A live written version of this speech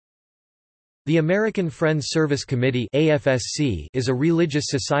The American Friends Service Committee (AFSC) is a religious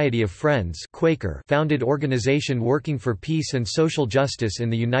society of Friends Quaker founded organization working for peace and social justice in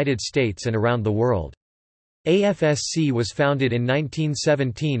the United States and around the world. AFSC was founded in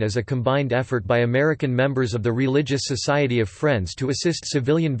 1917 as a combined effort by American members of the Religious Society of Friends to assist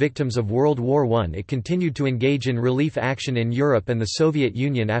civilian victims of World War I. It continued to engage in relief action in Europe and the Soviet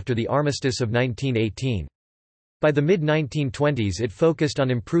Union after the Armistice of 1918. By the mid-1920s it focused on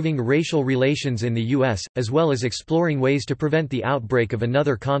improving racial relations in the U.S., as well as exploring ways to prevent the outbreak of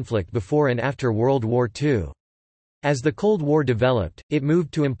another conflict before and after World War II. As the Cold War developed, it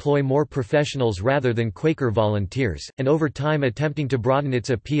moved to employ more professionals rather than Quaker volunteers, and over time attempting to broaden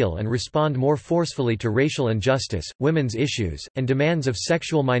its appeal and respond more forcefully to racial injustice, women's issues, and demands of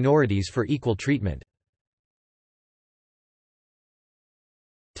sexual minorities for equal treatment.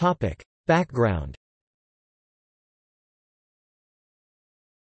 Background.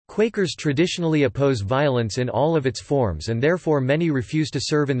 Quakers traditionally oppose violence in all of its forms and therefore many refuse to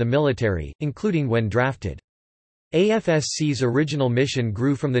serve in the military, including when drafted. AFSC's original mission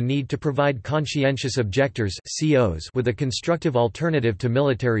grew from the need to provide conscientious objectors (COs) with a constructive alternative to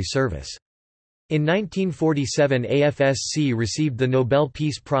military service. In 1947 AFSC received the Nobel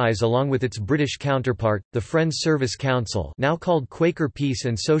Peace Prize along with its British counterpart, the Friends Service Council, now called Quaker Peace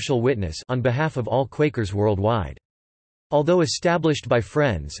and Social Witness, on behalf of all Quakers worldwide. Although established by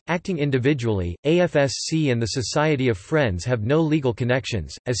Friends, acting individually, AFSC and the Society of Friends have no legal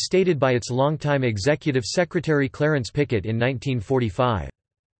connections, as stated by its longtime Executive Secretary Clarence Pickett in 1945.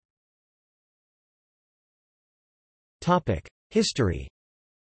 History.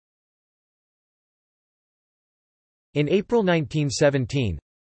 In April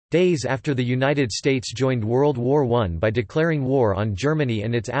 1917—days after the United States joined World War I by declaring war on Germany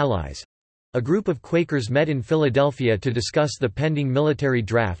and its allies, a group of Quakers met in Philadelphia to discuss the pending military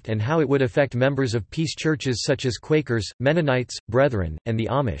draft and how it would affect members of peace churches such as Quakers, Mennonites, Brethren, and the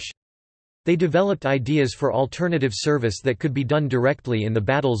Amish. They developed ideas for alternative service that could be done directly in the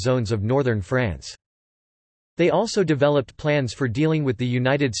battle zones of northern France. They also developed plans for dealing with the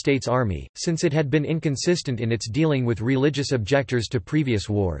United States Army, since it had been inconsistent in its dealing with religious objectors to previous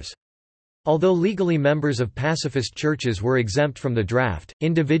wars. Although legally members of pacifist churches were exempt from the draft,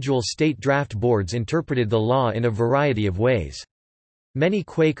 individual state draft boards interpreted the law in a variety of ways. Many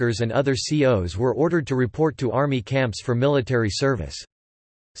Quakers and other COs were ordered to report to Army camps for military service.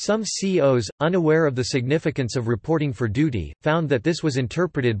 Some COs, unaware of the significance of reporting for duty, found that this was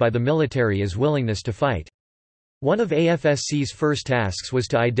interpreted by the military as willingness to fight. One of AFSC's first tasks was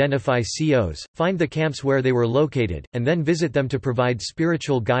to identify COs, find the camps where they were located, and then visit them to provide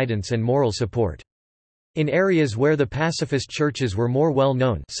spiritual guidance and moral support. In areas where the pacifist churches were more well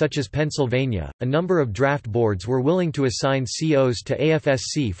known, such as Pennsylvania, a number of draft boards were willing to assign COs to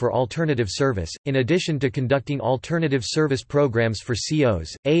AFSC for alternative service. In addition to conducting alternative service programs for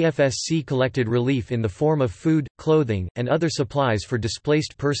COs, AFSC collected relief in the form of food, clothing, and other supplies for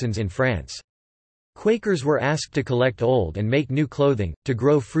displaced persons in France. Quakers were asked to collect old and make new clothing, to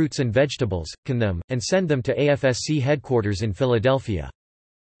grow fruits and vegetables, can them, and send them to AFSC headquarters in Philadelphia.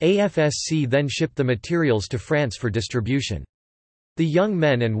 AFSC then shipped the materials to France for distribution. The young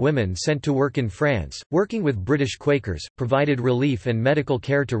men and women sent to work in France, working with British Quakers, provided relief and medical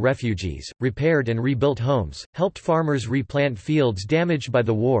care to refugees, repaired and rebuilt homes, helped farmers replant fields damaged by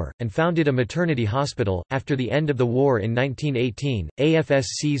the war, and founded a maternity hospital. After the end of the war in 1918,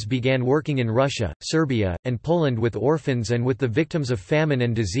 AFSCs began working in Russia, Serbia, and Poland with orphans and with the victims of famine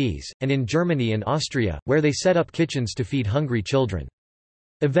and disease, and in Germany and Austria, where they set up kitchens to feed hungry children.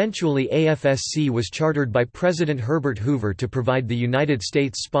 Eventually AFSC was chartered by President Herbert Hoover to provide the United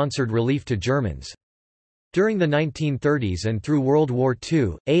States-sponsored relief to Germans. During the 1930s and through World War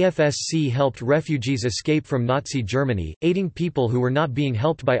II, AFSC helped refugees escape from Nazi Germany, aiding people who were not being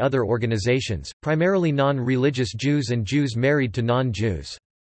helped by other organizations, primarily non-religious Jews and Jews married to non-Jews.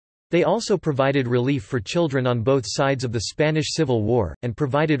 They also provided relief for children on both sides of the Spanish Civil War, and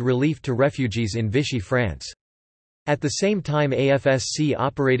provided relief to refugees in Vichy France. At the same time AFSC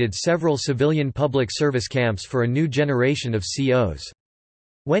operated several civilian public service camps for a new generation of COs.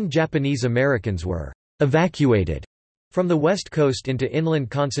 When Japanese Americans were evacuated from the West Coast into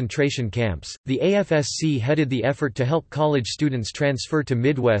inland concentration camps, the AFSC headed the effort to help college students transfer to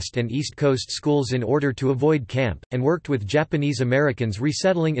Midwest and East Coast schools in order to avoid camp, and worked with Japanese Americans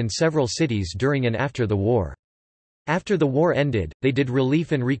resettling in several cities during and after the war. After the war ended, they did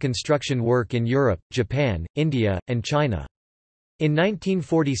relief and reconstruction work in Europe, Japan, India, and China. In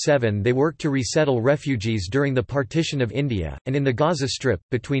 1947 they worked to resettle refugees during the partition of India, and in the Gaza Strip.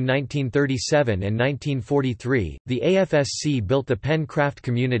 Between 1937 and 1943, the AFSC built the Penn Craft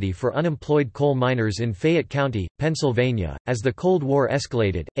Community for unemployed coal miners in Fayette County, Pennsylvania. As the Cold War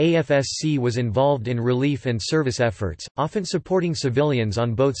escalated, AFSC was involved in relief and service efforts, often supporting civilians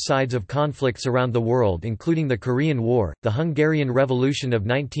on both sides of conflicts around the world, including the Korean War, the Hungarian Revolution of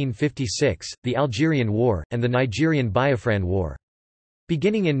 1956, the Algerian War, and the Nigerian Biafran War.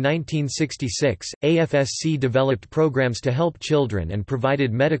 Beginning in 1966, AFSC developed programs to help children and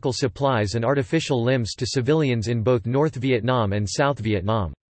provided medical supplies and artificial limbs to civilians in both North Vietnam and South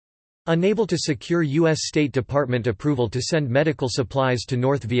Vietnam. Unable to secure U.S. State Department approval to send medical supplies to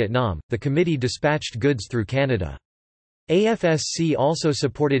North Vietnam, the committee dispatched goods through Canada. AFSC also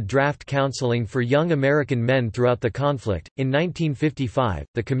supported draft counseling for young American men throughout the conflict. In 1955,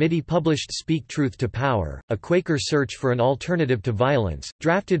 the committee published Speak Truth to Power, a Quaker search for an alternative to violence,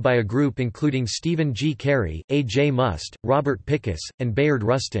 drafted by a group including Stephen G. Carey, A. J. Must, Robert Pickus, and Bayard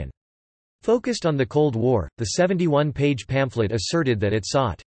Rustin. Focused on the Cold War, the 71-page pamphlet asserted that it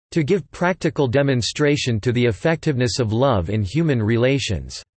sought to give practical demonstration to the effectiveness of love in human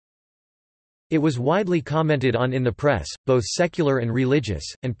relations. It was widely commented on in the press, both secular and religious,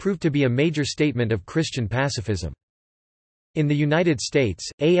 and proved to be a major statement of Christian pacifism. In the United States,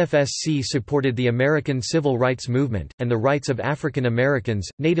 AFSC supported the American Civil Rights Movement, and the rights of African Americans,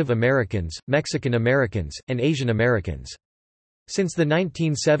 Native Americans, Mexican Americans, and Asian Americans. Since the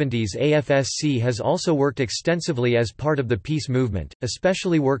 1970s, AFSC has also worked extensively as part of the peace movement,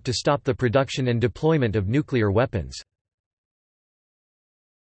 especially worked to stop the production and deployment of nuclear weapons.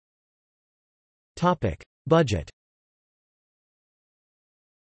 Budget.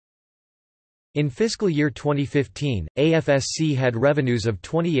 In fiscal year 2015, AFSC had revenues of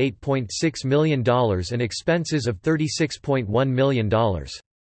 $28.6 million and expenses of $36.1 million.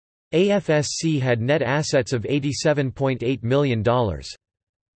 AFSC had net assets of $87.8 million.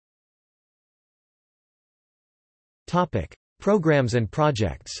 Programs and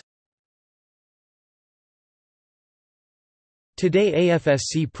projects. Today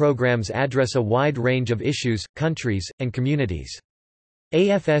AFSC programs address a wide range of issues, countries, and communities.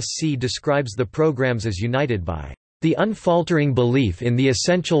 AFSC describes the programs as united by the unfaltering belief in the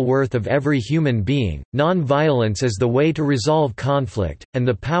essential worth of every human being, non-violence as the way to resolve conflict, and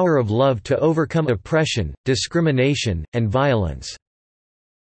the power of love to overcome oppression, discrimination, and violence.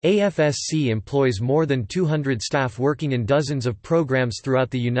 AFSC employs more than 200 staff working in dozens of programs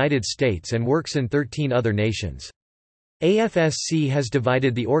throughout the United States and works in 13 other nations. AFSC has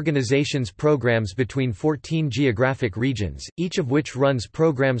divided the organization's programs between 14 geographic regions, each of which runs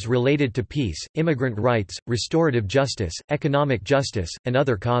programs related to peace, immigrant rights, restorative justice, economic justice, and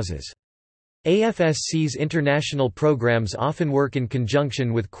other causes. AFSC's international programs often work in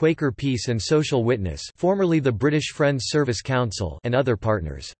conjunction with Quaker Peace and Social Witness, formerly the British Friends Service Council, and other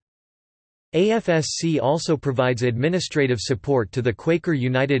partners. AFSC also provides administrative support to the Quaker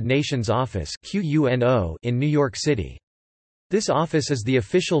United Nations Office in New York City. This office is the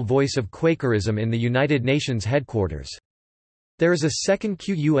official voice of Quakerism in the United Nations headquarters. There is a second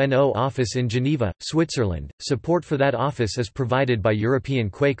QUNO office in Geneva, Switzerland. Support for that office is provided by European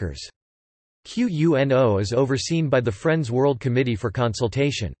Quakers. QUNO is overseen by the Friends World Committee for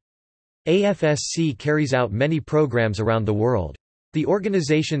Consultation. AFSC carries out many programs around the world. The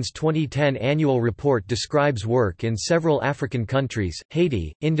organization's 2010 annual report describes work in several African countries,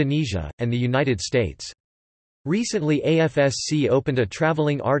 Haiti, Indonesia, and the United States. Recently AFSC opened a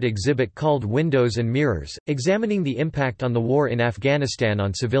traveling art exhibit called Windows and Mirrors, examining the impact on the war in Afghanistan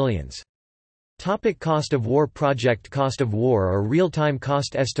on civilians. Cost of War Project Cost of War are real-time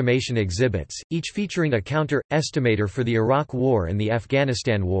cost estimation exhibits, each featuring a counter-estimator for the Iraq War and the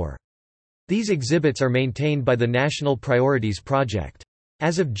Afghanistan War. These exhibits are maintained by the National Priorities Project.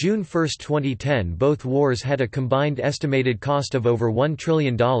 As of June 1, 2010, both wars had a combined estimated cost of over $1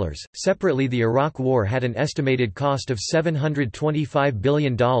 trillion. Separately, the Iraq War had an estimated cost of $725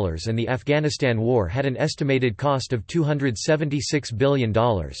 billion and the Afghanistan War had an estimated cost of $276 billion.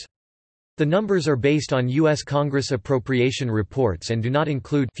 The numbers are based on U.S. Congress appropriation reports and do not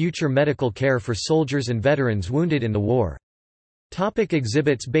include future medical care for soldiers and veterans wounded in the war.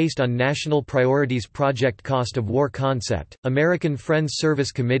 Exhibits based on National Priorities Project Cost of War Concept. American Friends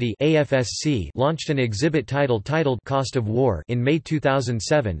Service Committee (AFSC) launched an exhibit titled Cost of War in May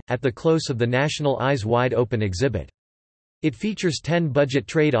 2007, at the close of the National Eyes Wide Open exhibit. It features 10 budget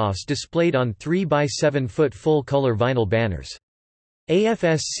trade-offs displayed on 3 by 7 foot full-color vinyl banners.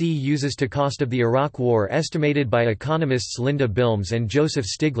 AFSC uses to cost of the Iraq War estimated by economists Linda Bilmes and Joseph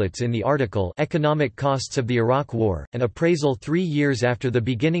Stiglitz in the article Economic Costs of the Iraq War, an appraisal 3 years after the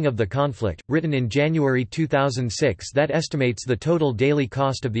beginning of the conflict, written in January 2006 that estimates the total daily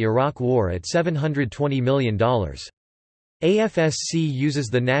cost of the Iraq War at $720 million. AFSC uses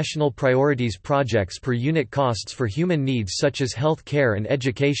the National Priorities Projects per unit costs for human needs such as health care and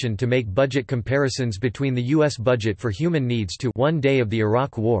education to make budget comparisons between the U.S. budget for human needs to 1 day of the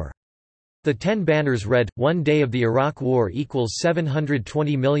Iraq War. The 10 banners read, 1 day of the Iraq War equals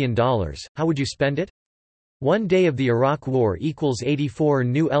 $720 million, how would you spend it? 1 day of the Iraq War equals 84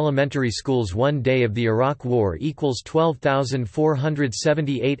 new elementary schools. 1 day of the Iraq War equals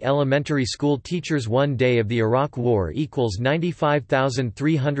 12,478 elementary school teachers. 1 day of the Iraq War equals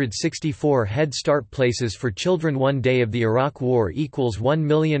 95,364 Head Start places for children. 1 day of the Iraq War equals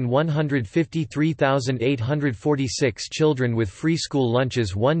 1,153,846 children with free school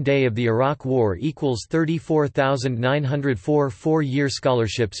lunches. 1 day of the Iraq War equals 34,904 four-year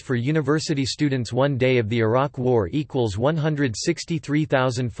scholarships for university students. 1 day of the Iraq War equals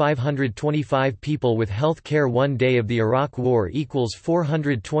 163,525 people with health care. 1 day of the Iraq War equals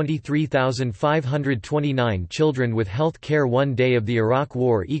 423,529 children with health care. 1 day of the Iraq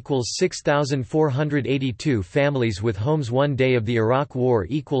War equals 6,482 families with homes. 1 day of the Iraq War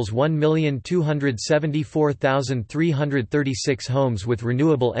equals 1,274,336 homes with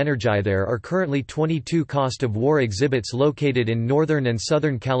renewable energy. There are currently 22 cost of war exhibits located in Northern and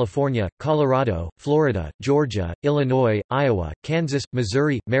Southern California, Colorado, Florida, Georgia, Illinois, Iowa, Kansas,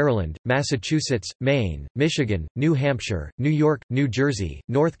 Missouri, Maryland, Massachusetts, Maine, Michigan, New Hampshire, New York, New Jersey,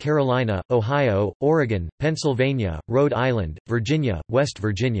 North Carolina, Ohio, Oregon, Pennsylvania, Rhode Island, Virginia, West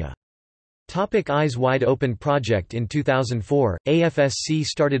Virginia. Eyes Wide Open Project. In 2004, AFSC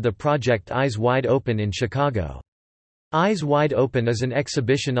started the project Eyes Wide Open in Chicago. Eyes Wide Open is an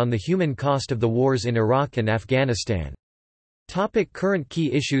exhibition on the human cost of the wars in Iraq and Afghanistan. Current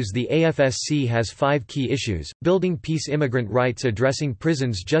key issues. The AFSC has 5 key issues: building peace, immigrant rights, addressing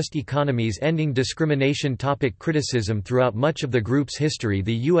prisons, just economies, ending discrimination. Criticism. Throughout much of the group's history,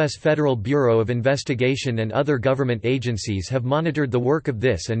 the U.S. Federal Bureau of Investigation and other government agencies have monitored the work of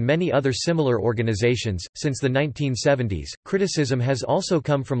this and many other similar organizations. Since the 1970s, criticism has also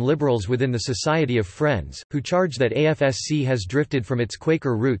come from liberals within the Society of Friends, who charge that AFSC has drifted from its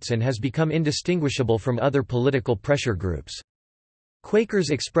Quaker roots and has become indistinguishable from other political pressure groups. Quakers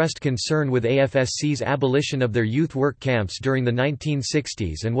expressed concern with AFSC's abolition of their youth work camps during the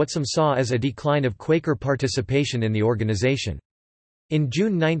 1960s and what some saw as a decline of Quaker participation in the organization. In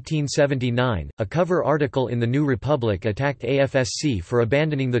June 1979, a cover article in The New Republic attacked AFSC for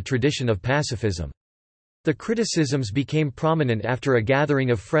abandoning the tradition of pacifism. The criticisms became prominent after a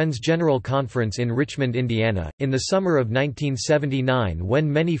gathering of Friends General Conference in Richmond, Indiana, in the summer of 1979,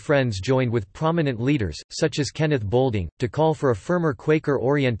 when many Friends joined with prominent leaders, such as Kenneth Boulding, to call for a firmer Quaker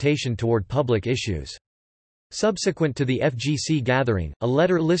orientation toward public issues. Subsequent to the FGC gathering, a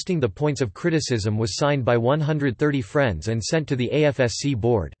letter listing the points of criticism was signed by 130 Friends and sent to the AFSC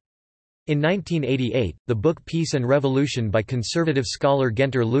board. In 1988, the book Peace and Revolution by conservative scholar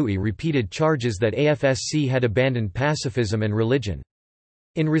Genter Louis repeated charges that AFSC had abandoned pacifism and religion.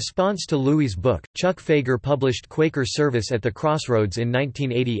 In response to Louis's book, Chuck Fager published Quaker Service at the Crossroads in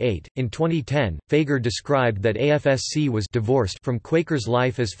 1988. In 2010, Fager described that AFSC was divorced from Quakers'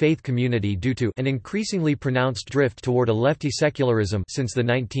 life as faith community due to an increasingly pronounced drift toward a lefty secularism since the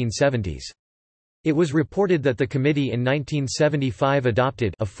 1970s. It was reported that the committee in 1975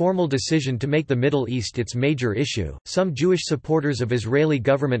 adopted a formal decision to make the Middle East its major issue. Some Jewish supporters of Israeli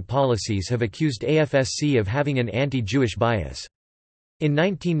government policies have accused AFSC of having an anti-Jewish bias. In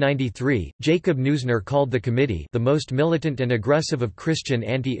 1993, Jacob Neusner called the committee the most militant and aggressive of Christian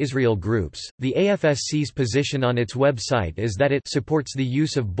anti-Israel groups. The AFSC's position on its website is that it supports the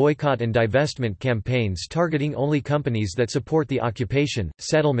use of boycott and divestment campaigns targeting only companies that support the occupation,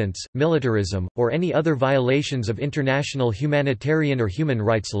 settlements, militarism, or any other violations of international humanitarian or human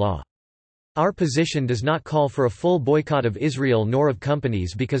rights law. Our position does not call for a full boycott of Israel nor of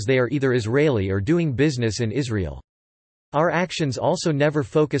companies because they are either Israeli or doing business in Israel. Our actions also never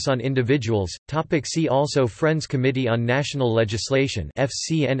focus on individuals. See also Friends Committee on National Legislation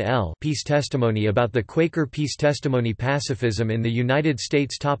 (FCNL) Peace Testimony about the Quaker Peace Testimony Pacifism in the United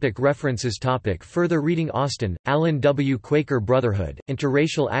States. References. Further reading. Austin, Alan W. Quaker Brotherhood,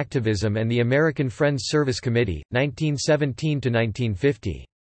 Interracial Activism and the American Friends Service Committee, 1917–1950.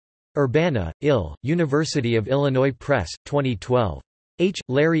 Urbana, Ill, University of Illinois Press, 2012. H.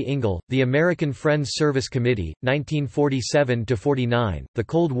 Larry Ingle, The American Friends Service Committee, 1947–49, The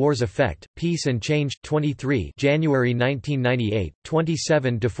Cold War's Effect, Peace and Change, 23 January 1998,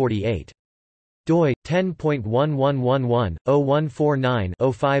 27–48. doi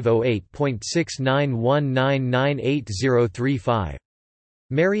 10.1111/0149-0508.6919988035.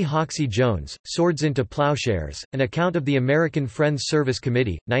 Mary Hoxie Jones, Swords into Plowshares, An Account of the American Friends Service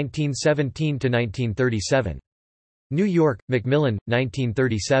Committee, 1917–1937. New York, Macmillan,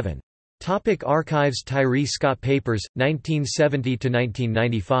 1937. Topic Archives. Tyree Scott Papers,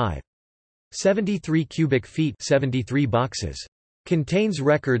 1970–1995. 73 cubic feet 73 boxes. Contains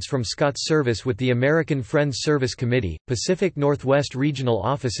records from Scott's service with the American Friends Service Committee, Pacific Northwest Regional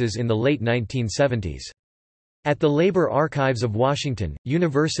Offices in the late 1970s. At the Labor Archives of Washington,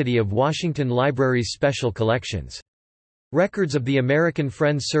 University of Washington Libraries Special Collections. Records of the American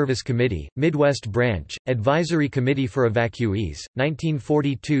Friends Service Committee, Midwest Branch, Advisory Committee for Evacuees,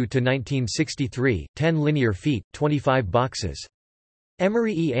 1942–1963, 10 linear feet, 25 boxes.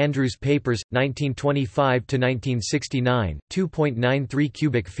 Emory E. Andrews Papers, 1925–1969, 2.93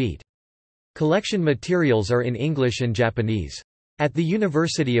 cubic feet. Collection materials are in English and Japanese. At the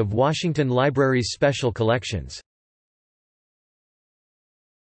University of Washington Libraries Special Collections.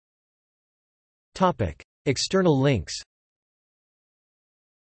 External links.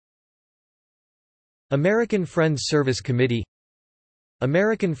 American Friends Service Committee,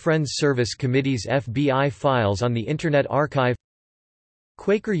 American Friends Service Committee's FBI files on the Internet Archive,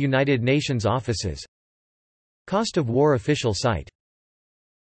 Quaker United Nations offices, Cost of War official site.